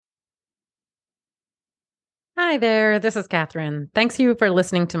Hi there, this is Catherine. Thanks you for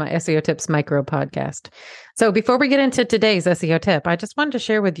listening to my SEO Tips micro podcast. So, before we get into today's SEO tip, I just wanted to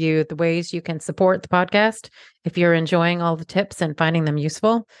share with you the ways you can support the podcast if you're enjoying all the tips and finding them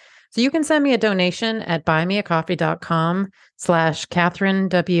useful. So, you can send me a donation at buymeacoffee.com/Catherine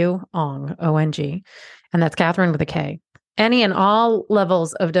W. Ong, O-N-G, and that's Catherine with a K. Any and all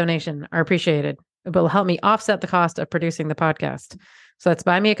levels of donation are appreciated. It will help me offset the cost of producing the podcast. So, that's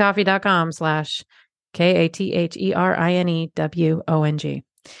buymeacoffee.com/KATHERINEWONG.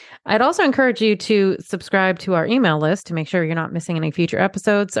 I'd also encourage you to subscribe to our email list to make sure you're not missing any future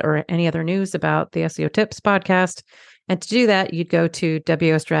episodes or any other news about the SEO Tips podcast. And to do that, you'd go to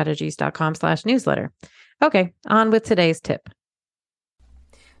wostrategies.com/newsletter. Okay, on with today's tip.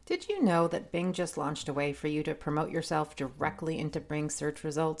 Did you know that Bing just launched a way for you to promote yourself directly into Bing search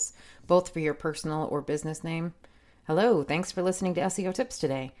results, both for your personal or business name? Hello, thanks for listening to SEO Tips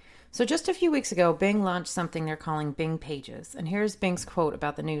today. So just a few weeks ago, Bing launched something they're calling Bing Pages. And here's Bing's quote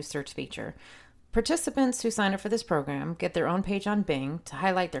about the new search feature. Participants who sign up for this program get their own page on Bing to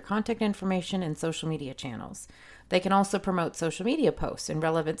highlight their contact information and social media channels. They can also promote social media posts and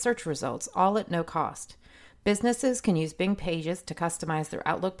relevant search results, all at no cost. Businesses can use Bing Pages to customize their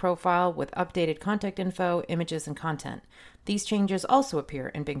Outlook profile with updated contact info, images, and content. These changes also appear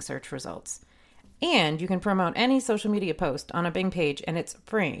in Bing search results. And you can promote any social media post on a Bing page, and it's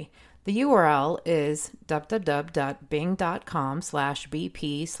free. The URL is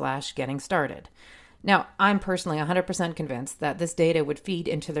www.bing.com/bp/getting started. Now, I'm personally 100% convinced that this data would feed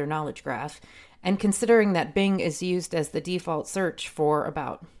into their knowledge graph, and considering that Bing is used as the default search for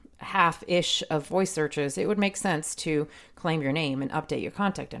about half-ish of voice searches, it would make sense to claim your name and update your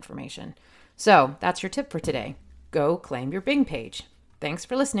contact information. So that's your tip for today. Go claim your Bing page. Thanks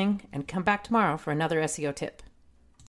for listening, and come back tomorrow for another SEO tip.